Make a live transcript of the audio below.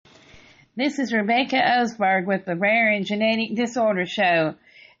This is Rebecca Osberg with the Rare and Genetic Disorder Show.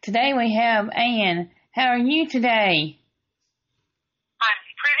 Today we have Anne. How are you today? I'm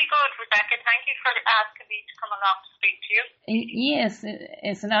pretty good, Rebecca. Thank you for asking me to come along to speak to you. Yes,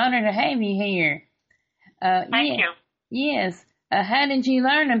 it's an honor to have you here. Thank you. Yes. How did you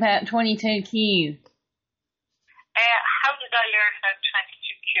learn about 22q? How did I learn about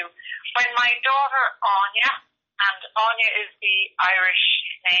 22q? When my daughter Aine, and Aine is the Irish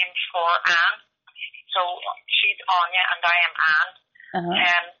name for Anne, so she's Aine and I am Anne.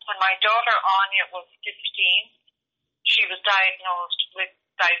 When my daughter Aine was 15, she was diagnosed with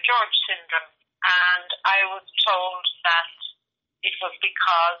George syndrome, and I was told that it was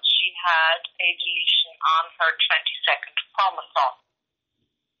because she had a deletion on her 22nd chromosome.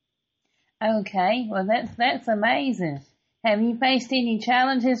 Okay, well that's amazing. Have you faced any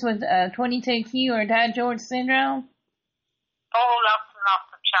challenges with 22q or George syndrome? Oh, lots and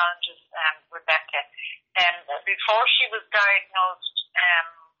lots of challenges, Rebecca. Before she was diagnosed,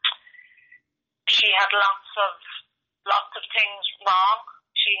 she had lots of things wrong.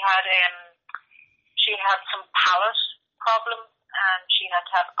 She had some palate problems, and she had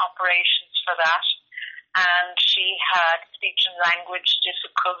to have operations for that. And she had speech and language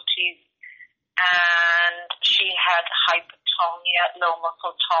difficulties, and she had hypotonia, low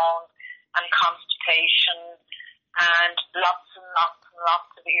muscle tone, and constipation, and lots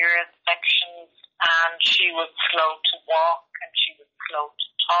of ear infections. And she was slow to walk, and she was slow to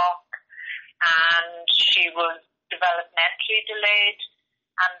talk, and she was developmentally delayed.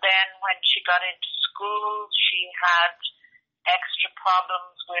 And then when she got into school, she had extra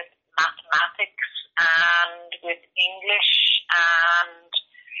problems with mathematics and with English and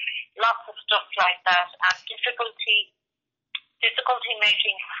lots of stuff like that, and difficulty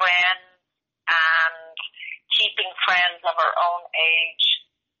making friends and keeping friends of her own age.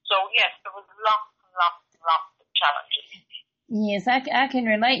 So yes, there was lots of challenges. Yes, I can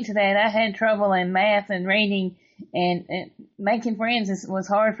relate to that. I had trouble in math and reading, and making friends was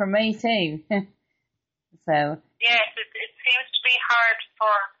hard for me too. So yes, it seems to be hard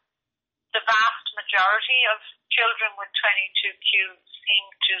for the vast majority of children with 22q seem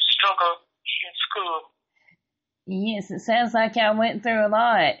to struggle in school. Yes, it sounds like I went through a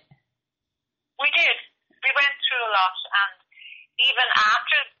lot. We did. We went through a lot, and even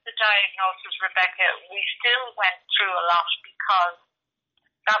after the diagnosis, Rebecca, we still went through a lot because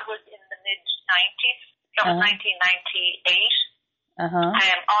that was in the mid-90s. That was 1998.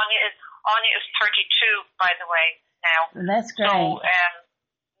 Aine is 32, by the way, now. That's great.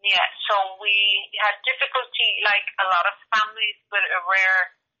 So we had difficulty, like a lot of families with a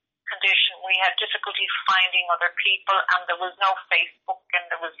rare condition. We had difficulty finding other people, and there was no Facebook, and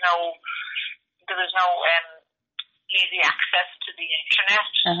there was no easy access to the internet.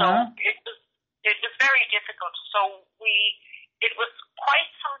 So it was very difficult. So it was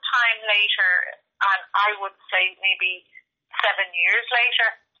quite some time later, and I would say maybe 7 years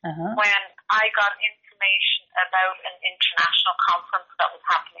later, when I got information about an international conference that was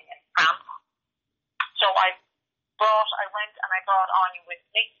happening in France. So I went and I brought Aine with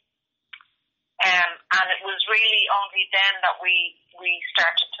me. And it was really only then that we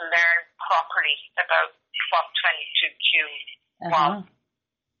started to learn properly about what 22q was.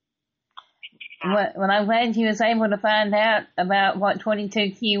 Well, I'm glad you was able to find out about what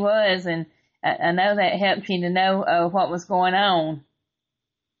 22q was, and I know that helped you to know what was going on.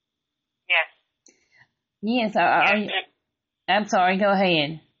 Yes. Yes. I'm sorry. Go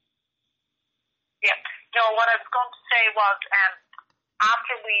ahead. Yeah. No, what I was going to say was,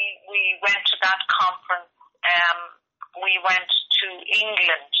 after we went to that conference, we went to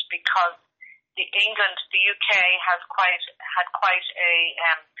England because the UK had quite a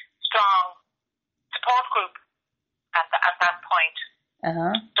strong support group at that point.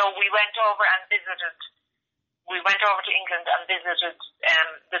 So we went over and visited. We went over to England and visited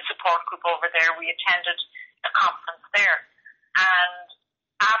the support group over there. We attended a conference there, and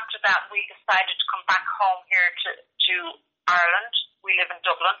after that, we decided to come back home here to Ireland. We live in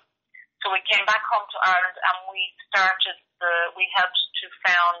Dublin. So we came back home to Ireland, and we helped to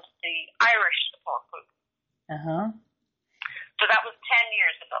found the Irish support group. So that was 10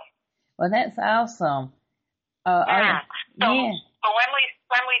 years ago. Well, that's awesome. So when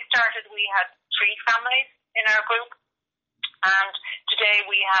we started, we had 3 families in our group, and today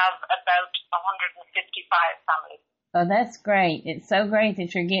we have about 155 families. Oh, that's great. It's so great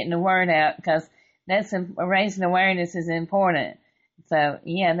that you're getting the word out, because that's raising awareness is important. So,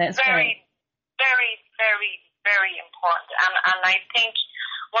 yeah, that's great. Very, very, very important. And I think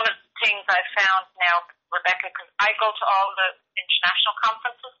one of the things I found now, Rebecca, because I go to all the international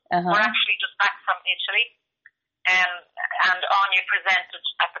conferences. We're actually just back from Italy, and Anya presented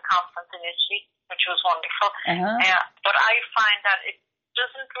at the conference in Italy, which was wonderful. But I find that it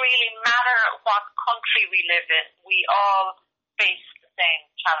doesn't really matter what country we live in. We all face the same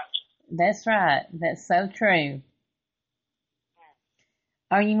challenges. That's right. That's so true.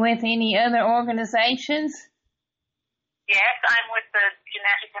 Are you with any other organizations? Yes, I'm with the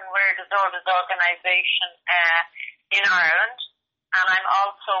Genetic and Rare Disorders Organisation in Ireland, and I'm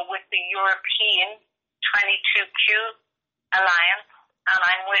also with the European 22q Alliance, and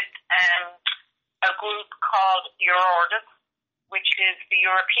I'm with a group called Eurordis, which is the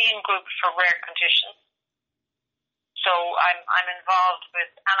European group for rare conditions. So I'm involved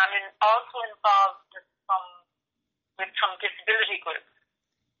with, and I'm also involved with some disability groups.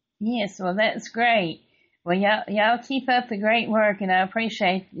 Yes, well, that's great. Well, y'all keep up the great work, and I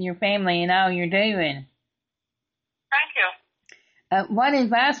appreciate your family and all you're doing. Thank you. What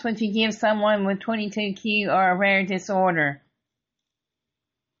advice would you give someone with 22q or a rare disorder?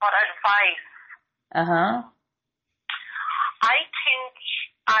 What advice? I think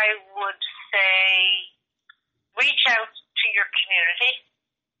I would say reach out to your community,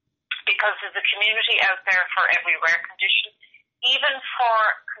 because there's a community out there for every rare condition, even for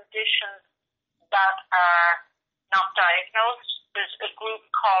conditions that are not diagnosed. There's a group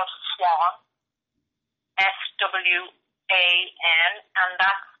called SWAN, SWAN, and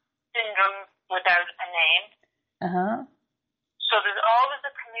that's syndrome without a name. So there's always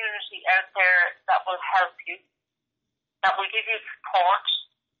a community out there that will help you, that will give you support,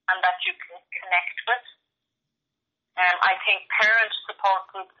 and that you can connect with. I think parent support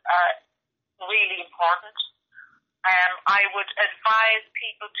groups are really important. I would advise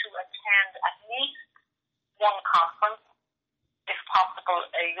people to attend at least one conference, if possible,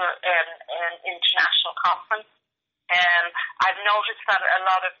 an international conference. I've noticed that a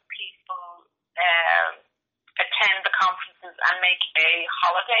lot of people attend the conferences and make a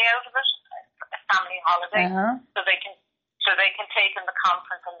holiday out of it, a family holiday, so they can take in the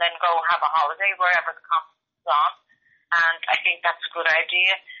conference and then go have a holiday wherever the conference is on. And I think that's a good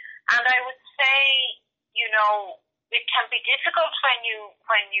idea. And I would say, it can be difficult when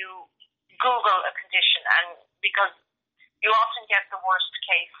you Google a condition, and because you often get the worst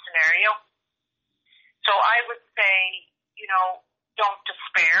case scenario. So I would say, don't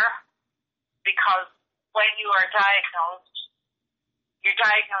despair, because when you are diagnosed, you're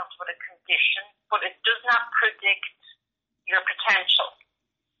diagnosed with a condition, but it does not predict your potential.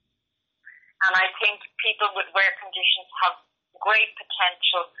 And I think people with rare conditions have great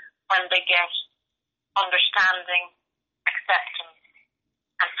potential when they get understanding, acceptance,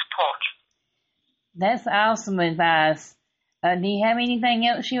 and support. That's awesome advice. Do you have anything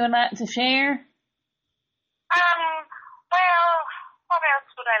else you would like to share? Well, what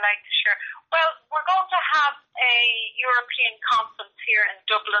else would I like to share? Well, we're going to have a European conference here in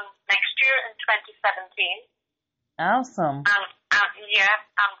Dublin next year in 2017. Awesome.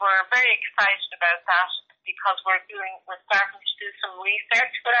 And we're very excited about that, because we're starting to do some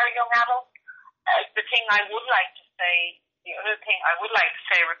research with our young adults. The other thing I would like to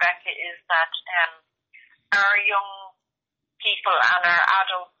say, Rebecca, is that our young people and our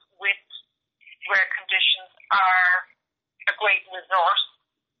adults with rare conditions are a great resource.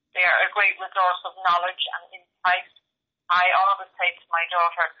 They are a great resource of knowledge and insight. I always say to my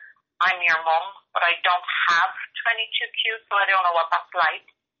daughter, I'm your mum, but I don't have 22q, so I don't know what that's like.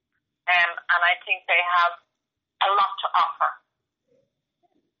 And I think they have a lot to offer.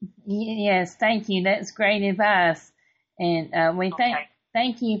 Yes, thank you. That's great advice. And we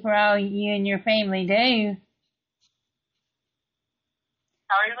thank you for all you and your family do.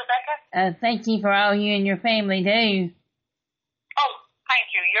 Sorry, Rebecca? Thank you for all you and your family do. Oh,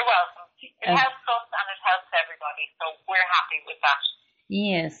 thank you. You're welcome. It helps us and it helps everybody, so we're happy with that.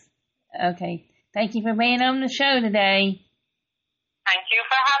 Yes. Okay. Thank you for being on the show today. Thank you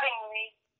for having me.